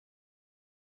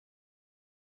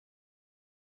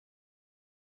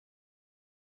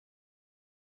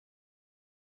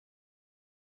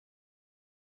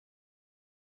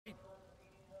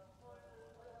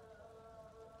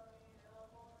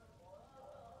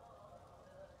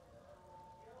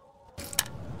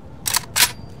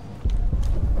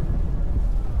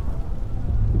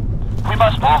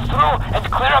must move through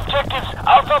and clear objectives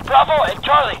Alpha, Bravo, and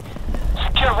Charlie.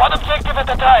 Secure one objective at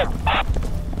a time.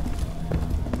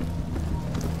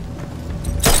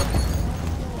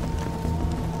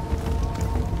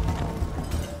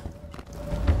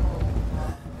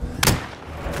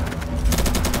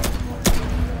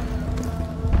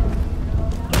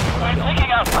 We're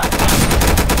taking Alpha.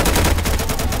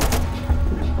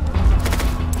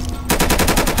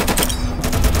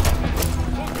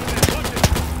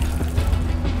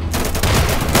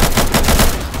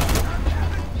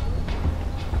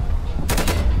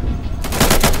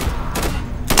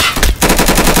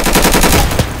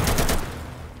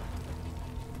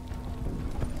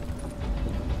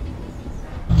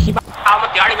我们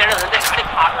点里面的人在哪里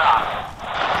趴着啊？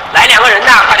来2个人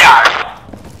呐，快点儿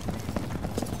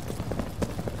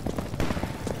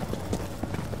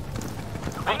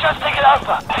！We just taken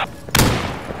Alpha.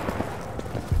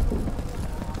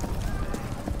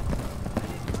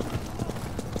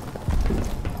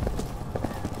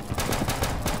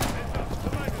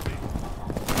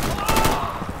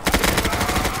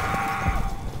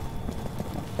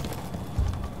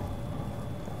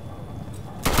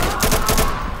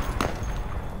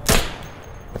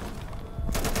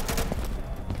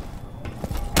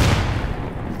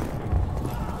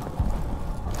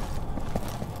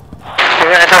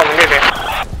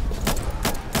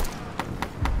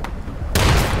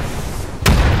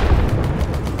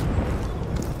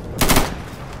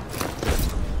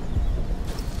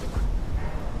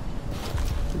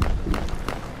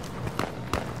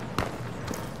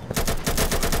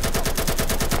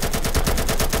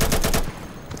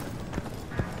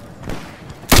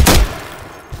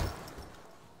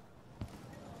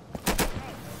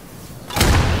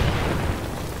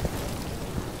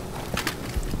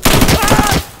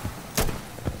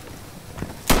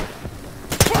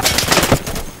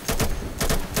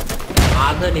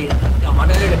这里要么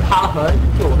在这里趴了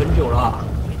很久了。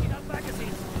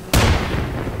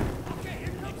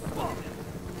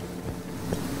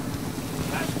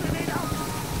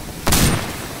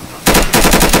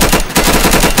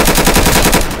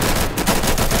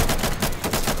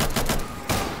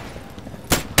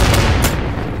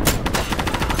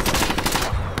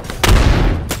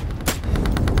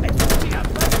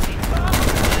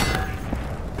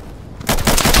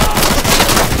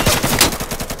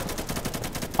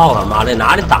操他妈的，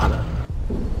哪里打的？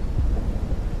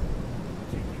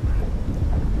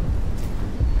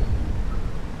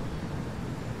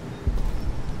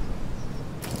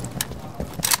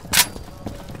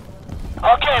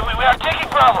 Okay, we are taking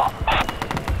Bravo.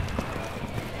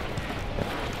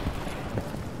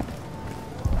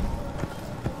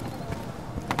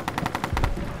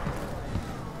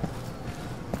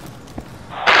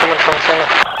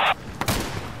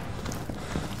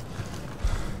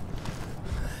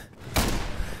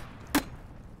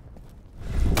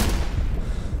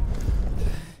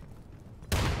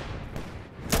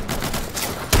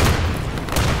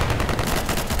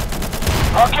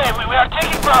 Okay, we are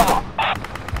taking Bravo.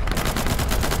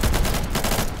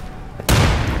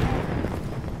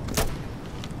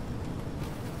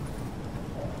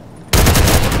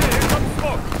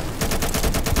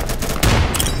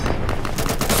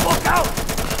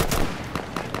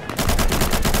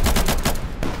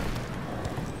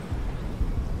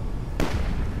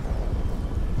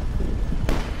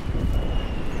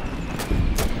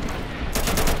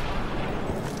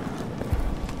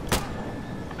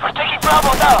 We're taking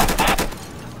Bravo now!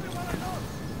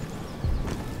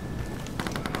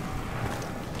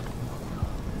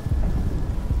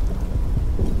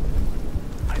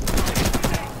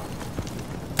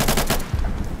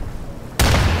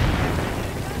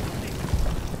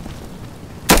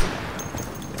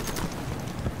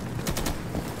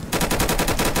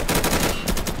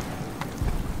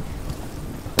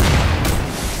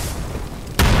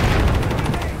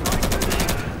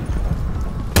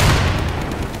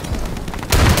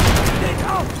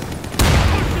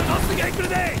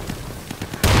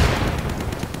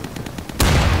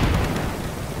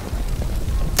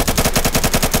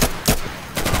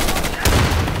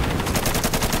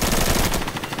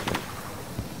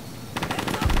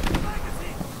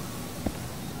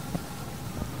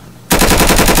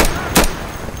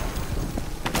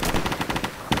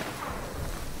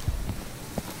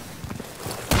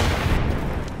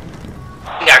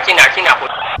近点回。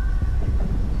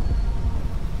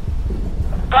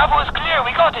Bravo is clear,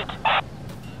 we got it.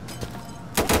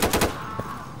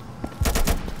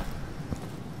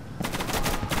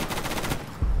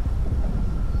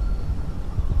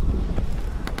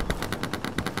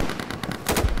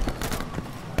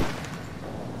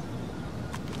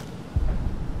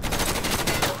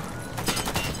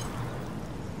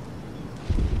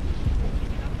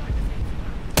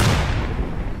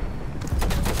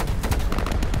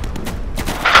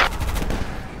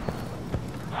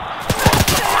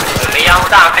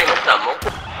 弹还有怎么过？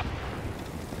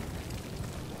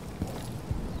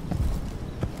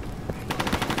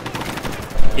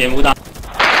烟雾弹，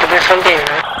这边生病人。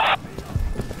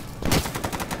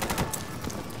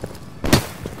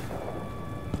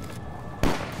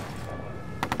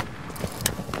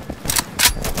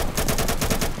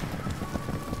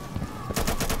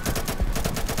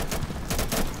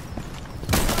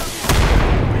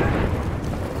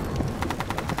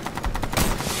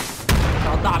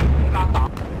大打。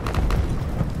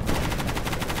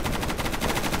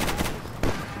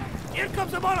Here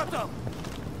comes a Molotov.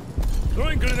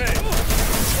 Throwing grenade.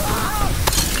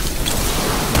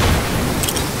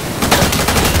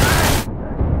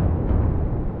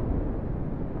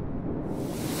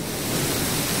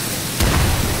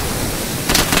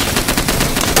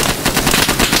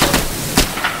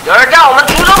 有人在我们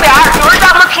出生点，有人在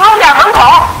我们出生点门口，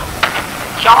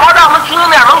小猫在我们出生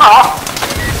点门口，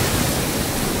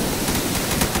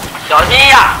小心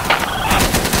呀！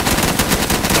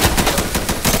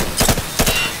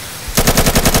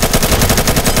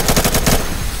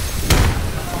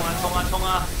冲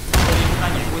啊！这里不敢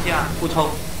掩护下，不冲。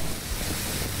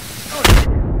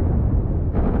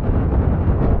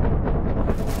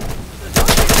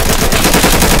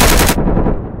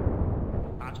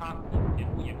打叉，掩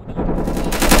护的。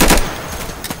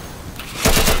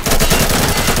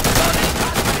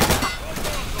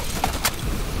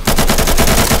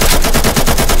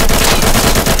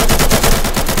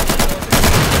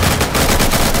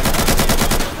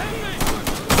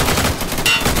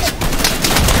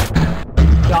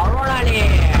角落那里，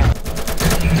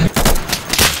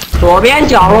左边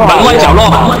角落，门外角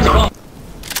落，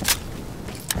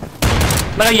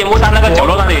那个烟雾弹那个角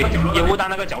落那里，烟雾弹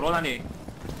那个角落那里。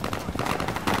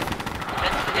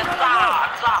直接炸！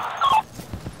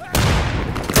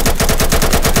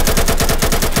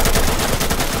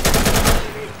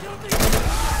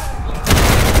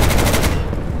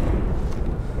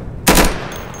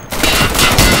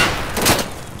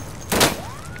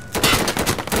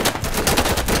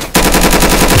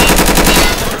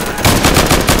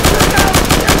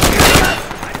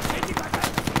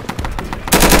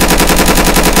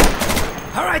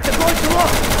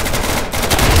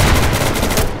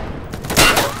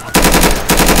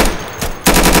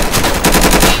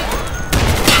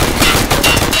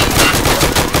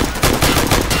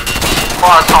我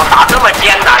操，咋这么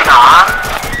艰难呢啊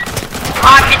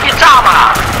？RPG 炸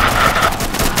吗？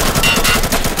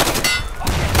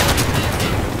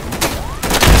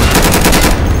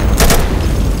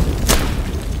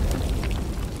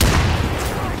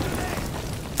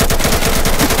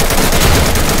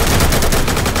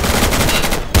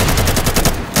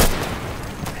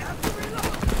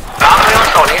咱们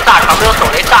有手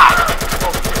雷炸，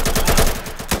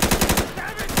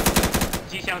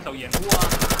机枪手掩护啊！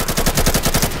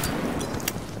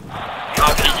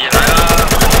 RPG 来了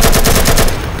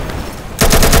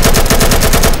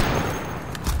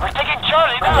We're taking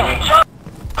Charlie now.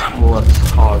 我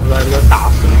操，这个打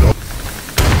死我！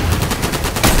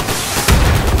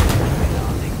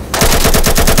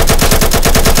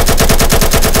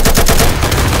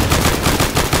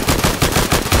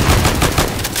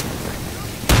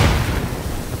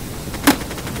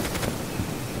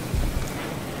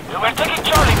 We're taking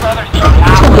Charlie, brothers.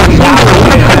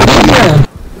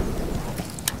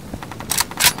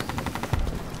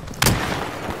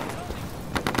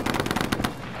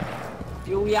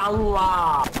 丢烟雾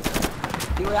啊！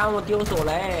丢烟雾，丢手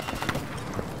雷！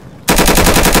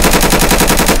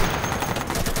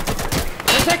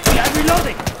 Protect me! I'm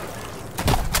reloading.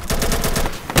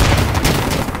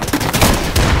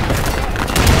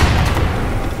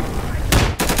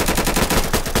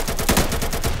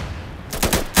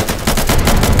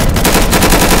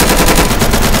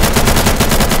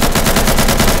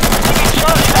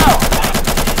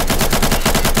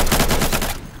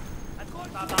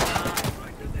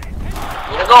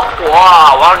 你那个火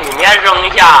往里面扔一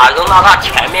下，扔到他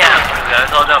前面。燃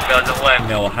烧弹不要扔外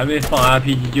面，我还没放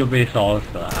RPG 就被烧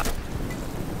死了。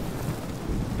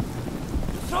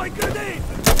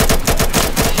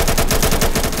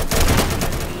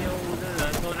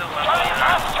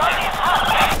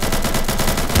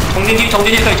冲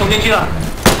进去，可以冲进去了。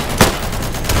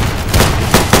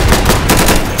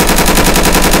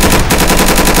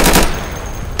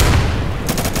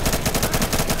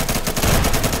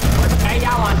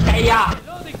开压！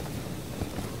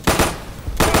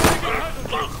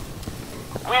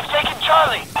 We've taken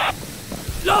Charlie.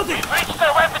 Loading. We've reached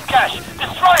their weapon cache.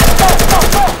 Destroy it.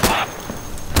 Go!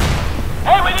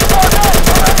 Hey, we need more guns.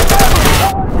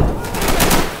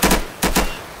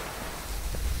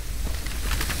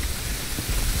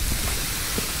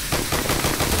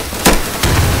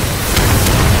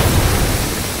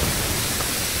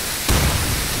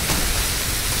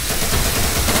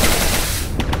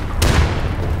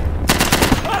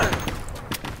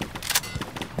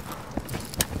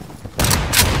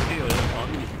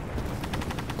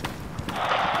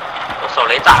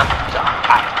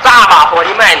 我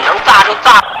的妈，能炸就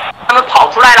炸！他们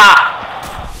跑出来了。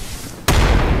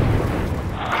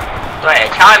对，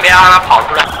千万别让他跑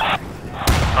出来。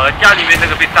家里面那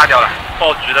个被炸掉了，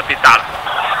爆菊的被炸了。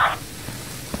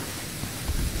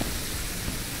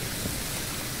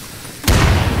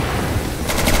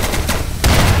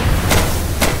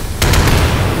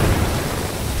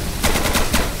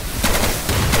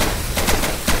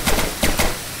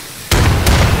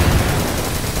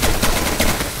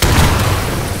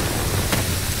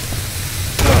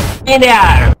 一点。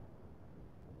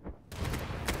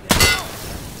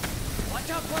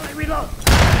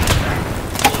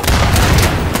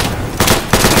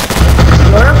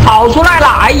有人跑出来了！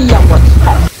哎呀，我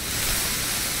操！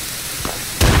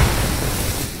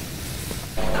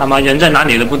他妈人在哪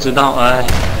里都不知道，哎，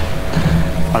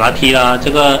把他踢了。这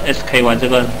个 SK 玩这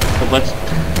个，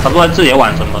他不知道自己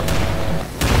玩什么。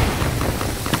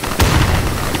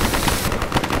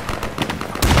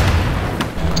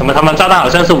 怎么他们炸弹好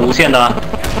像是无限的、啊？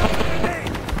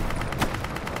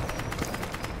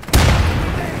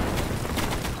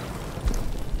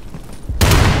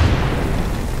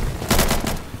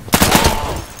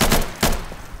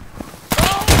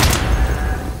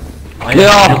六，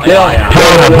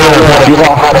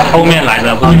后面来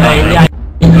的不是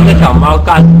一个小猫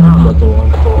干那么多。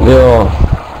六，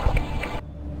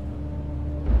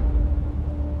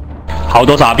好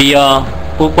多傻逼啊，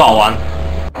不好玩。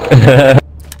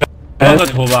换个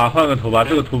图吧，换个图吧，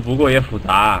这个图不过也复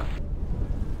杂。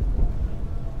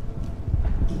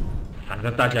反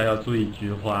正大家要注意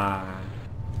菊花。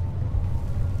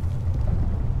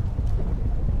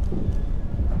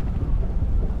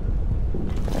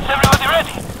Everybody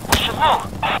ready? We should move.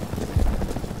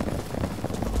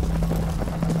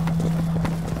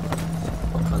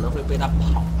 我可能会被他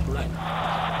跑出来的。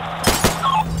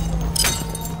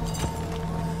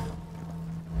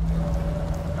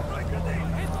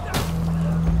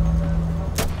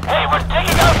 Hey, we're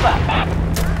taking Alpha!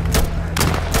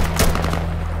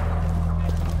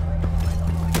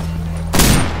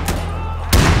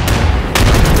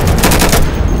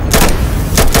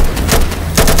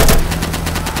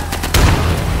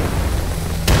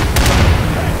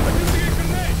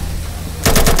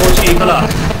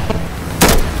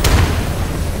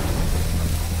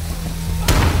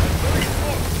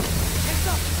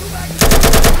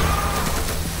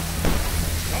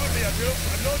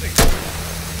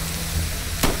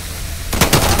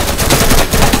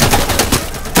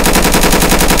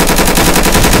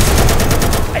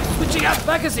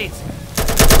 Magazines!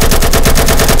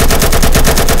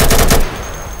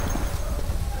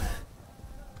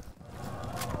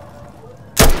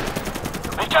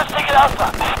 We just taken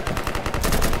Alpha!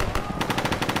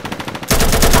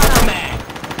 看到没？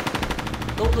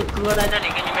都是搁在这里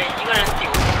给你们一个人顶。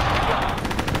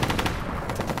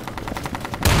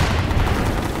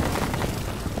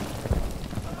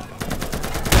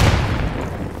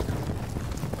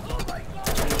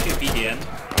去 B 点，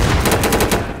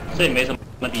这也没什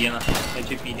么敌人了，先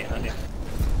去 B 点那边。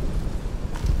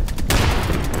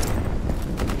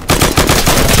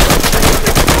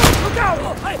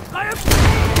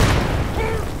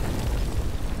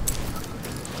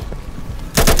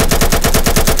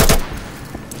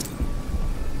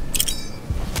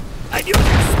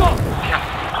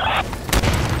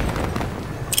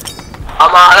 好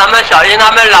吗？他们小心，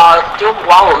他们老就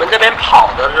往我们这边跑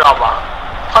的，知道吧？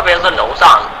特别是楼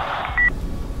上，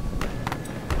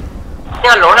现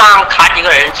在楼上卡几个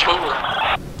人清楚。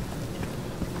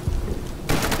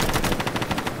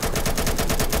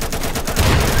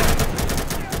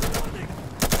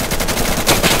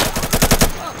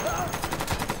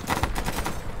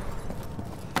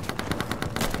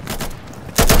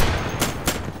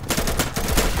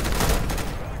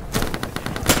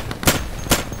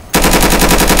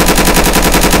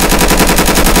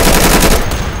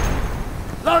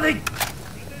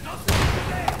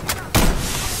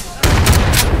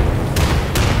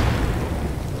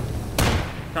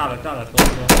 炸了，走。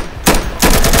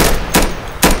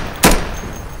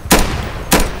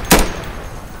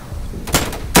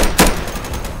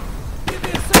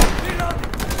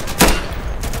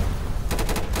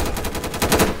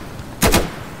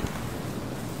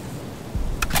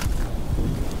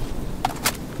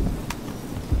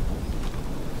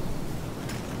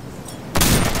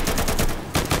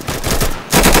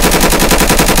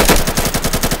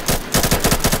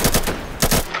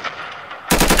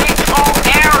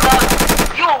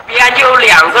就有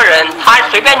2个人，他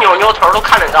随便扭扭头都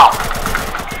看得到。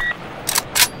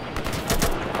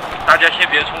大家先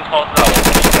别冲超市啊，我们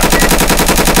一下。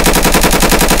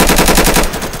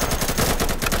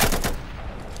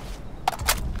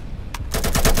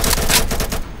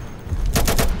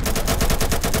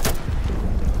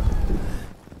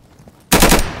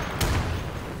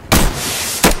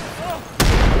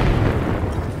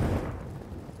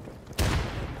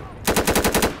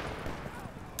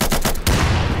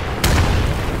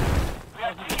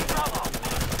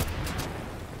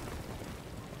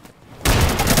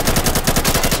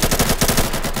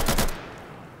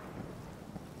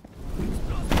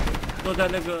都在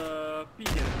那个 B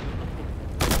点的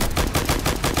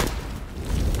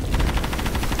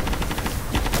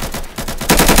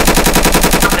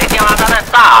时候。 雷电拉炸弹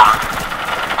大。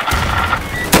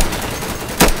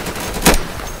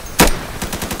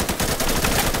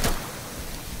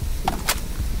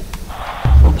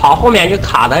我跑后面去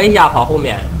卡他一下，跑后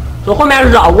面，从后面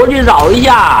绕过去绕一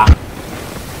下。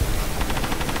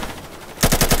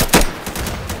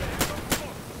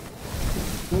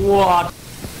哇！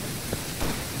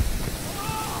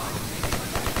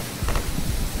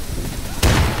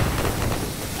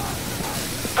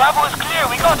 Bravo is clear,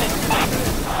 we got it.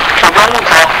 左边路口，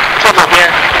坐左边，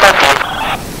带头。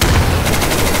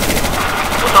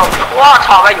不走，我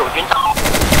操，外有军长。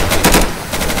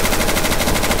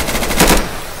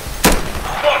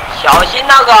小心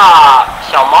那个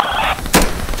小毛。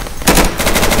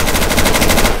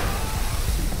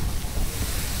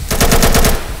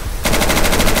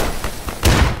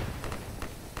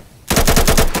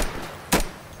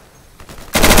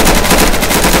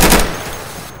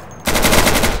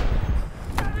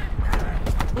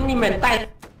你们带。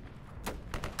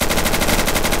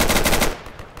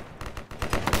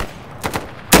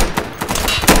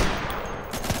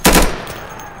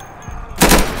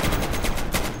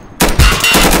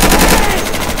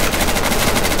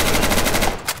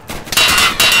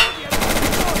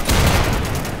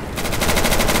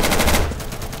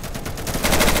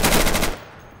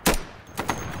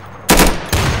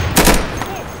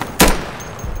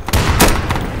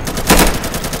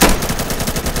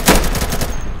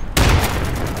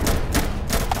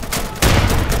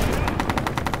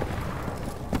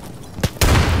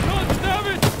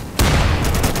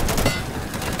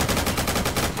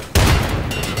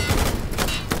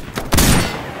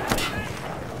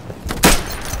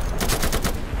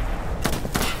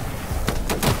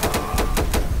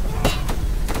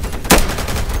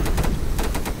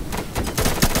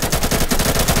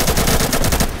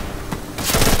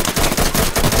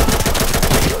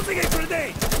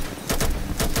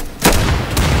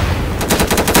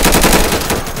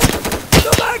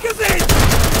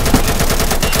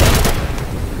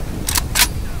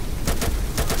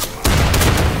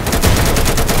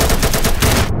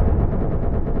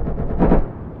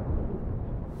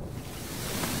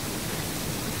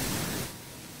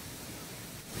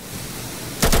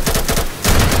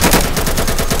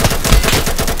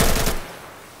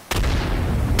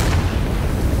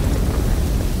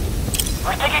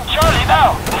 We're taking Charlie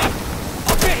now.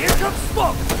 Okay, here comes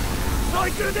smoke.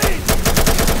 Throwing grenade.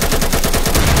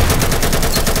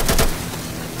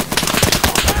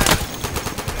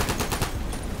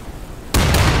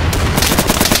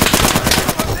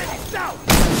 Down.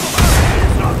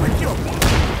 What's wrong with you?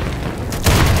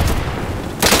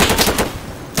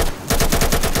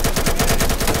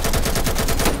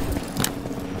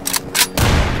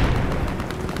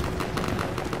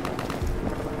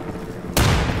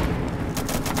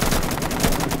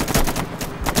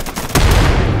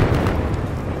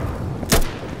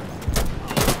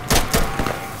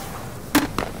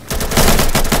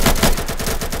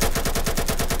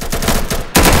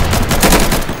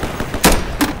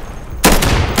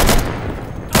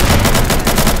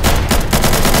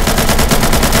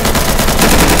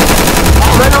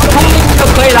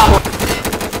 可以了。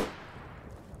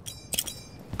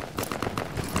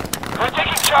 We're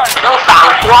taking Charlie. 能闪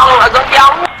光了，个烟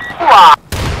雾啊！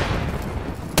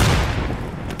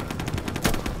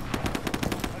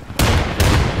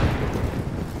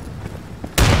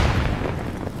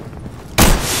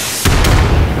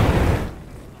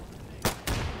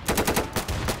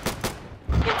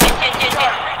进！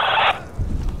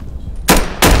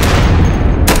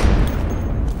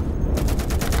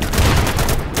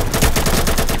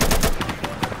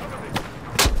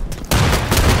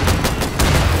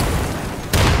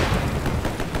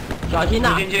 小心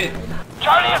呐！进去。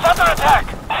 Charlie is under attack.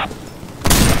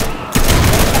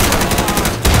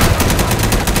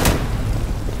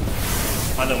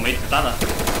 妈的，我没子弹了。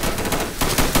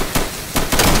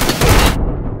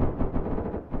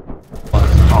我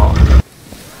操！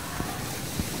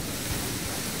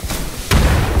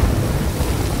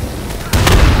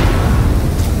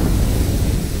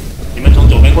你们从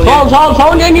左边过去。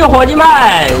冲进去，伙计们！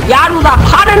压住他，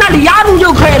趴在那里压住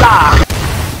就可以了。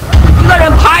 一个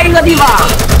人趴一个地方，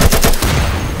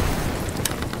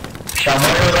小猫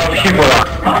又到屁股了。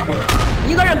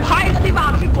一个人趴一个地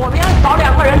方，去左边找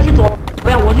2个人去左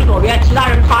边，我去左边，其他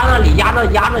人趴那里压着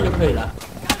就可以了。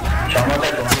小猫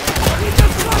在左边。 We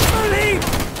just lost the lead.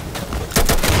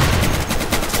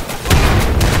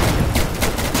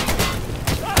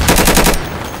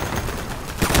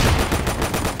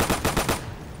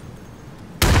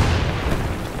 我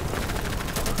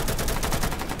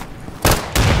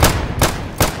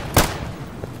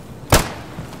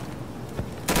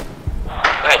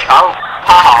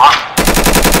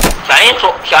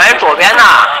小人左边呢。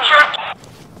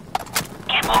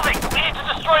Keep moving. We need to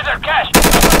destroy their cache.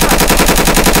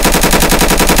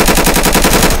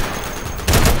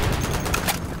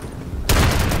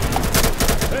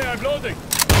 Hey, I'm loading.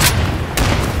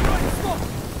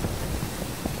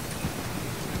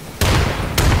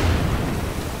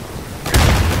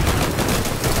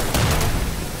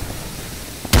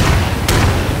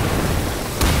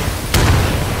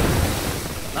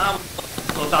那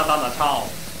都炸弹了，操！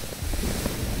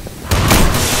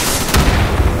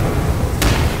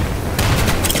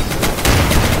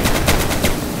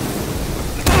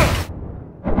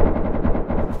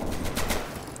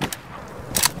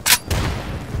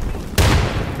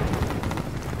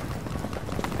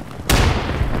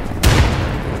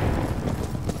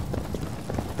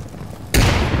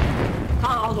 看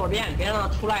好左边，别让他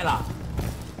出来了。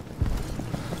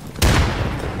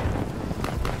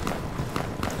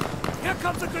 Here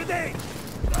comes a grenade!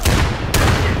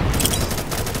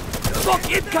 Smoke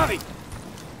incoming!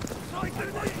 Throwing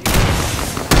grenade!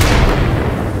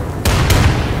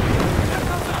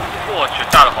 我去，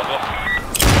炸了好多。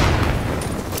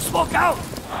 Smoke out!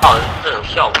 到底是这种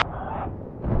效果。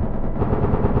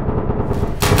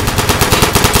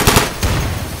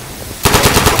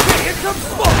 Okay, here comes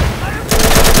smoke!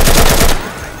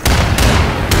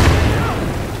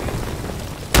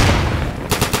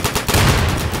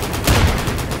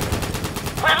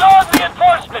 Reload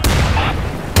reinforcements.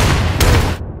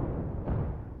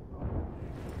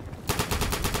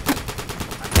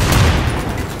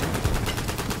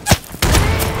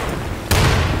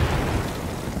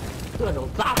 各种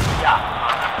炸。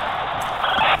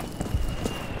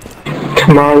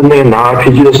他妈的，那个拿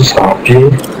RPG 的是傻逼，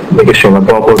那个选了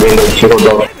爆破兵的肌肉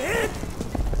刀。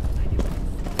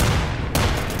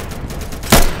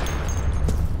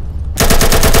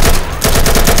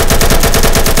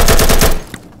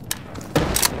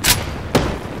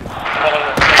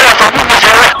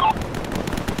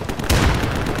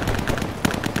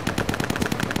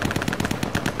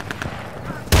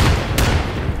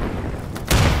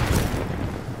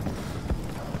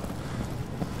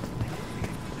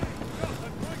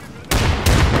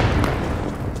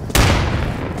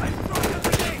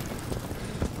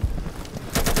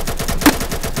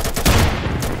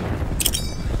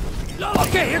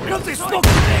 Okay, here comes a smoke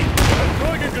grenade! I'm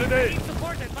throwing a grenade!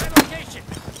 Support at my location.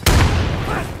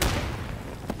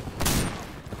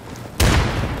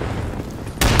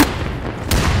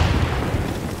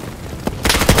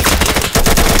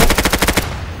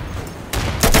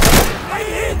 I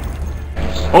hit!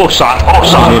 哦，杀了，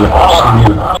杀了，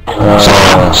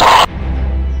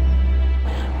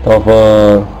刀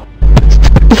锋，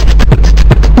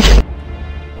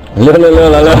六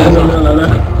来了！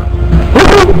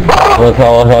我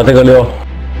操，这个溜！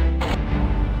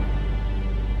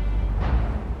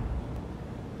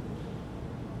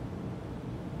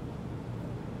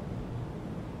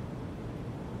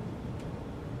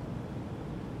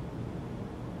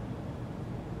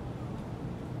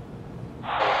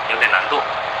有点难度。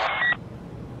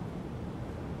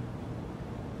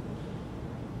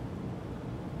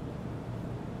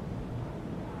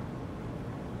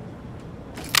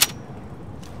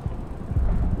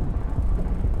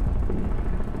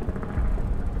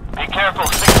 Be careful.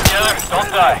 Stick together. Don't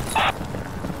die.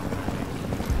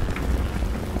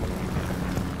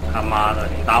 他妈的，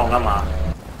你打我干嘛？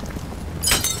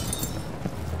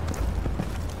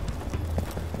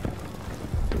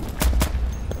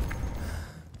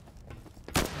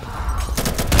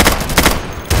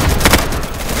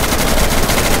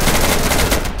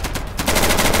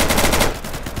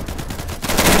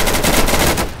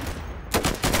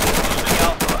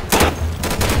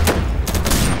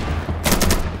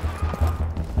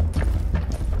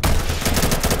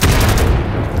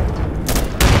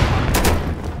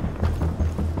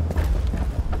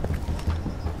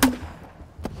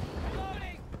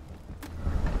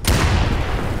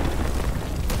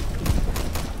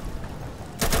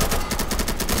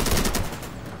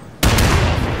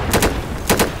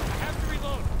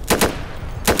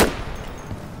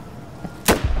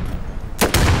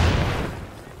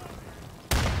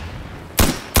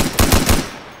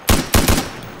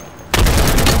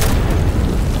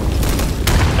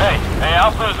 Hey,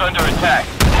 Alpha is under attack.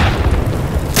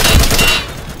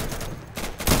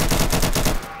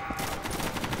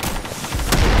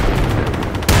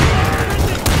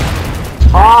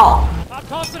 Oh! I'm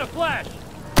tossing a flash!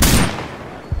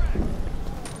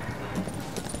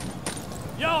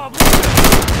 Yo, I'm losing!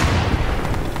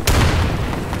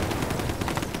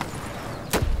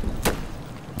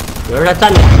 有人在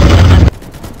站着。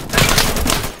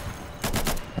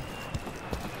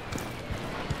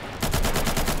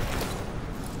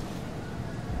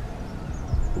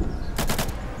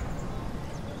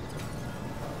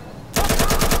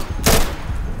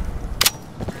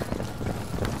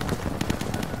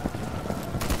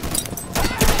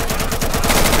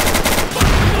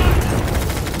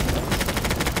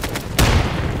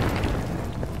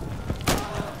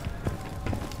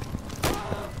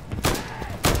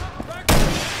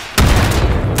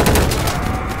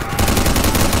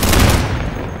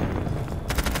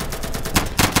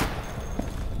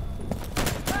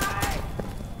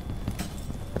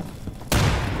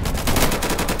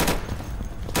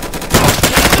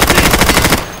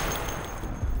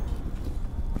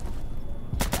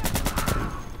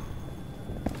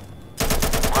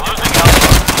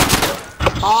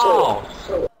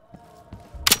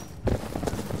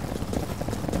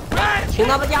听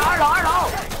到没？家2楼2楼。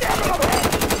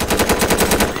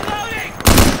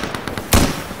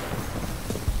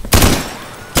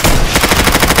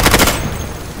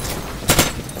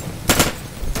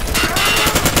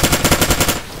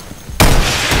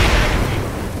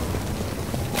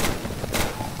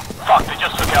Fuck, they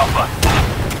just took Alpha.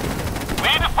 We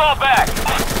need to fall back.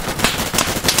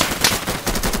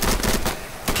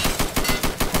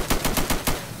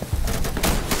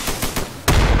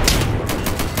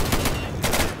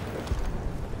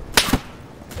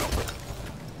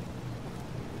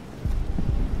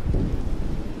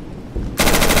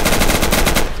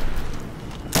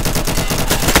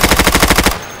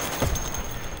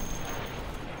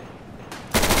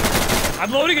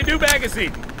 I'm loading a new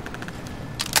magazine.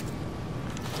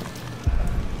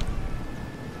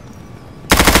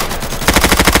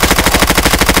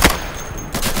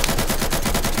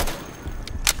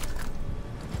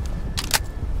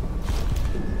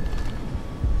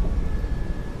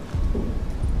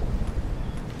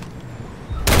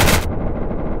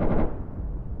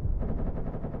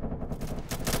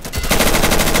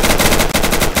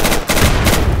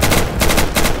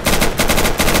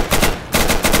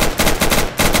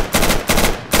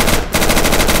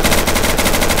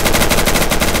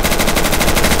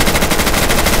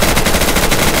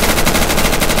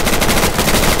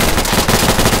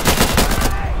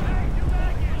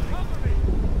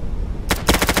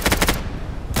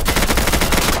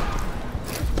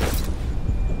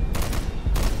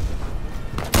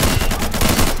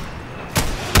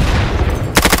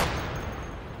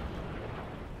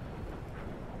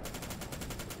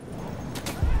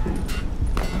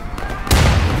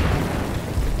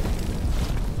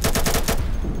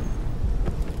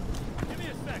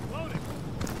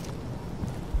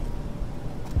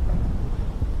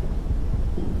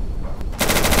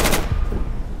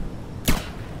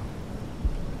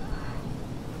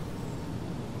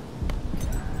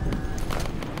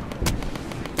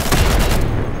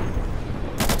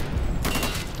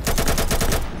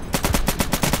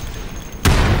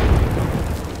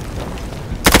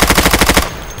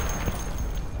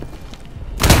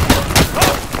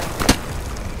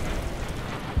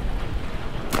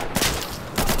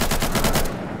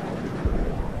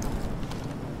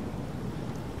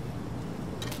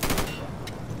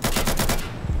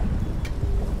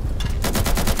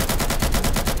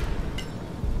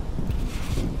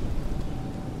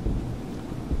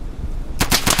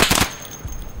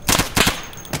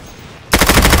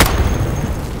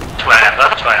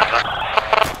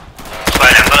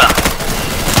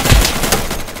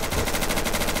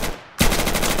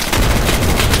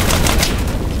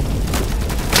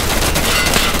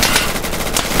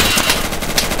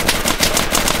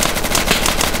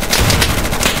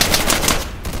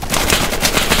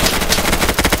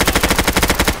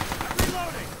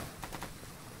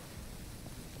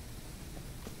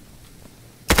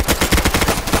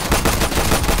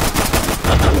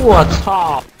我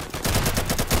操！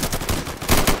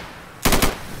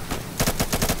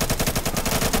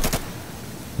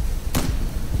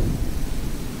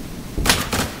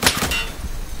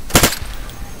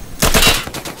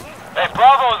 Hey,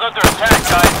 Bravo is under attack,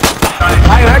 guys.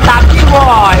 哎，有人打屁股，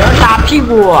有人打屁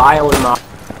股！哎呀，我的妈！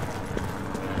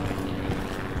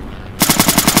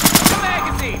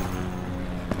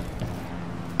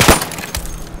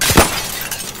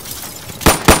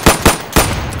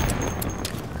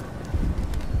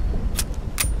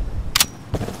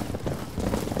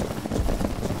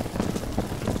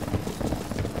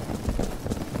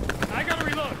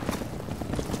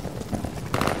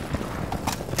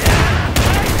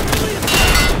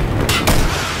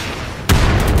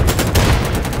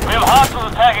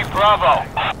 Attacking Bravo.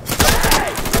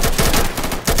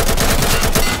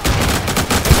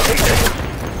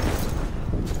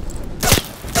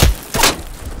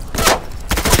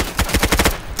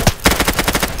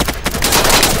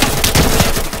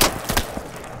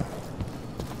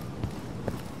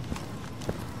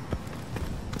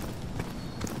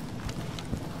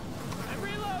 I'm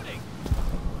reloading.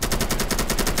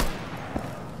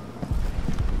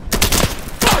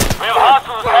 We have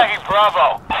hostiles attacking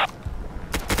Bravo.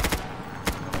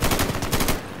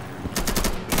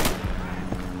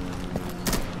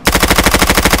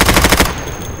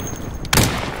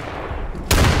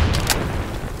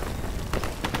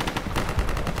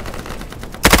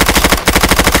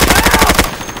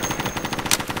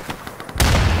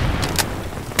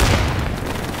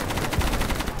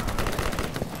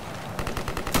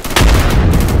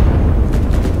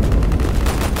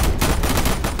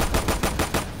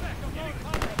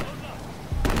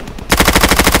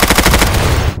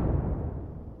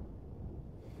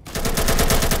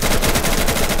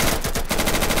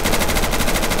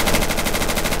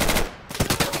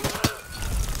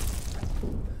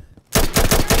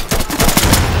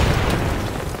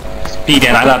 ，B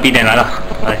点来了，B 点来了，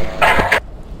哎。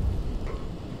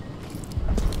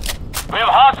 We have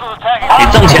hostiles attacking. 你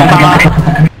正前方啊！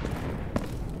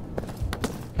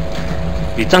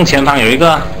你正前方有一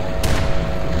个，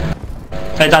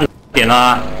在站点了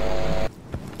啊！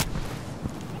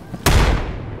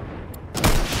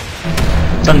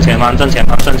正前方，正前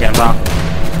方，正前方！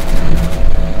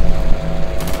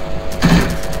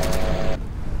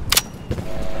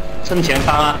正前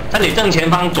方啊，在你正前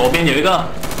方左边有一个，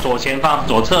左前方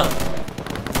左侧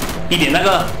，1点那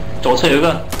个左侧有一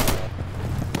个。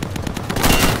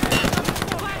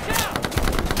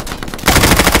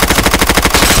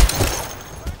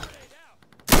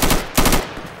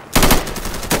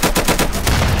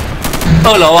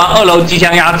 2楼啊，2楼机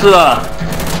枪压制了。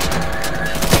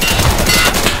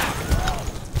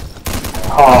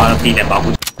哦，B 点保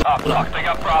护住了。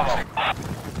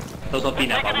都说 B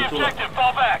点保护住了。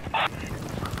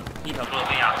一条路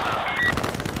被压制了。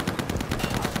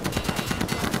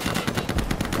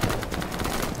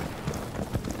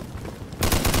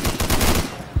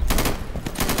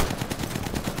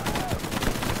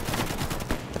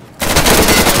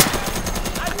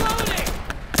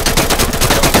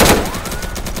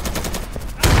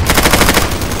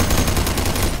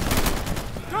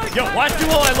 Yo, watch you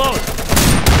while I load!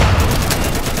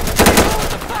 What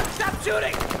the fuck? Stop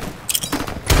shooting!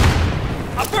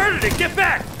 I burned it! Get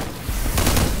back!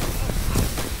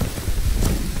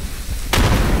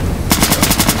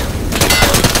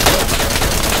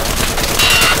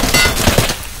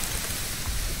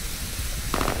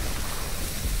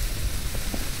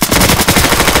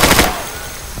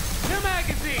 New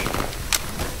magazine!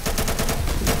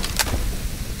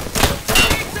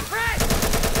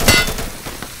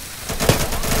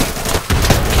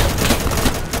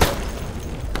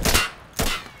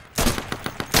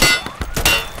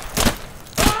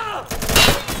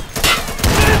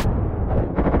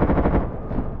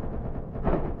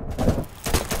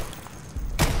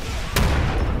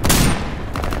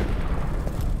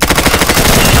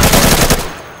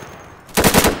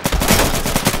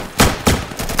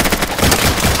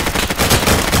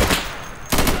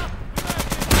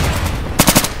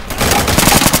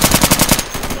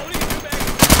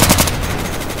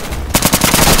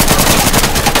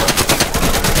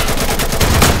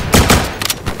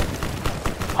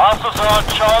 Hostiles are on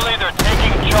Charlie. They're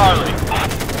taking Charlie.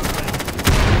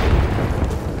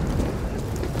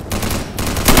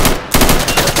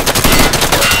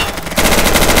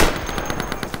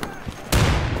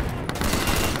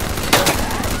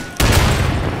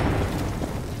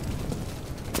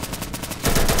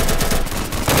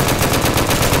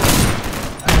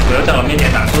不要在我面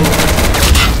前挡住。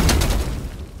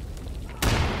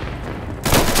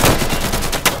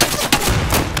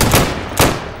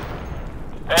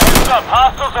 Heads up,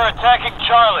 hostiles are attacking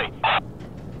Charlie.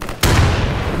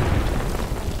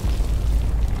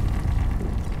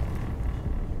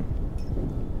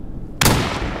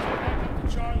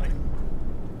 Charlie.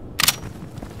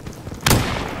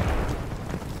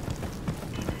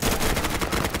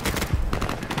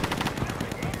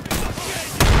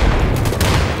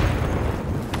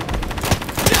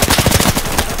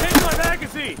 Take my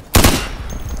magazine!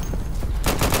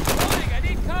 Loading, I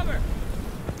need cover!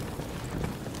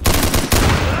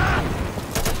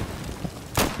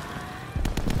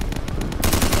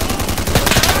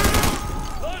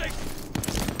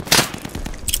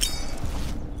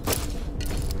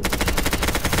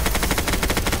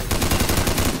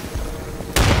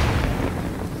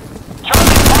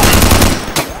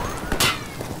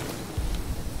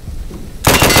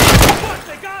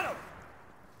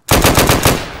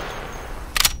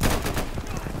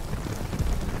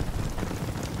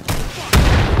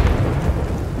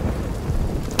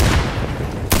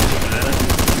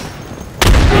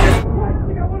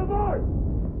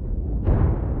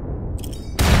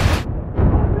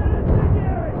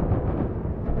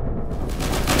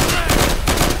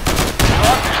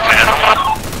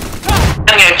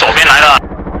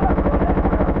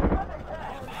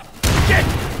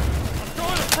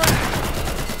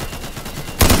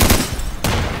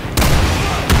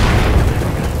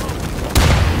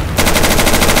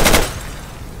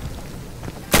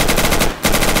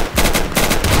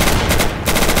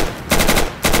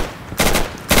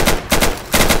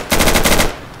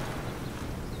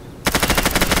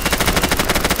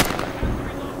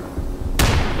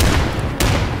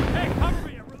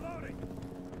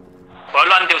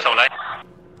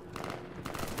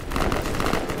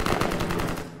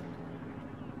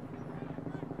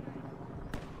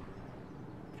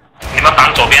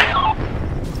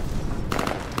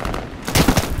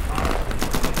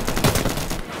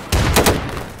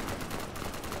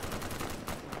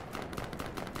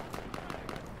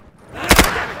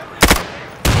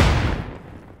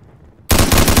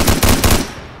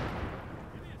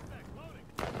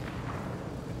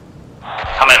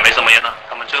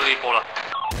 一波了。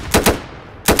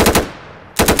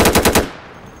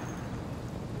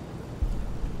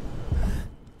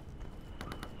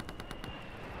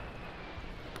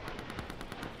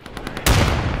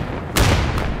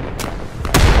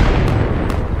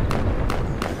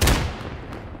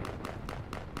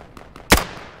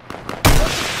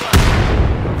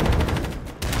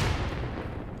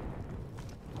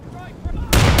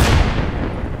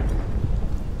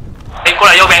哎，过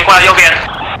来右边，过来右边。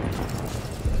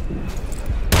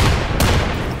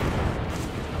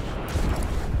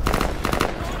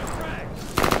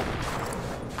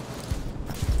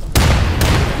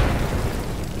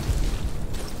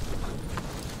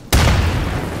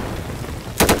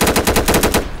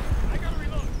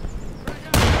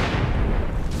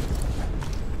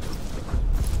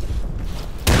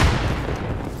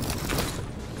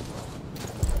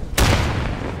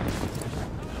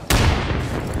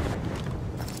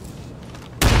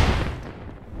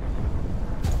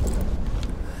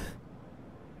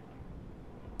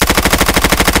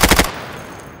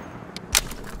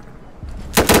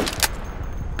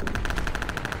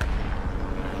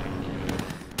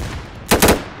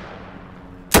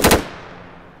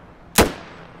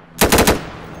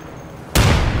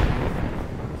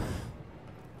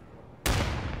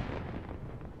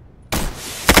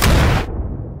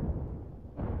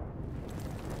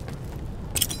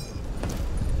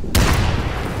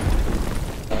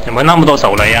 有没有那么多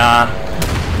手雷呀？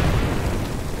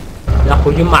要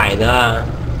回去买的。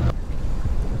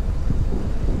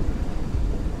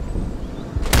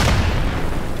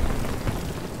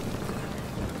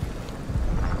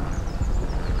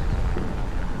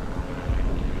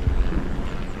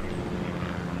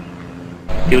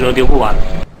丢都丢不完。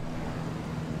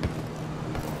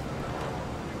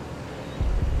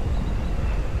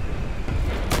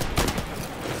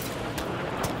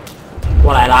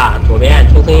过来啦，左边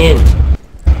听声音，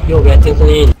右边听声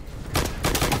音。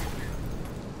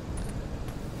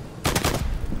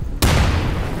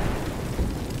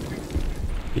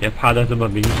别趴的这么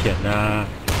明显呐、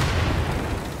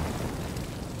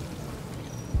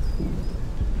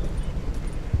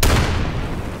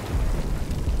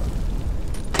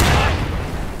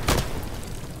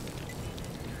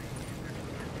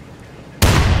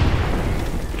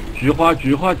菊花，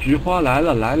菊花，菊花来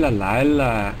了，来了，来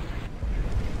了！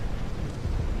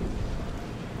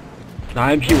拿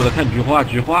MP5的看菊花，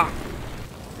菊花，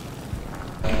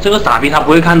这个傻逼他不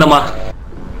会看的吗？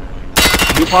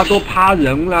菊花都趴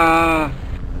人啦！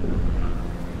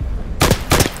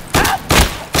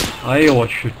哎呦我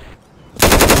去！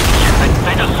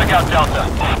谁就睡觉觉着。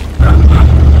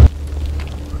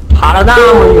爬了那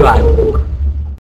么远。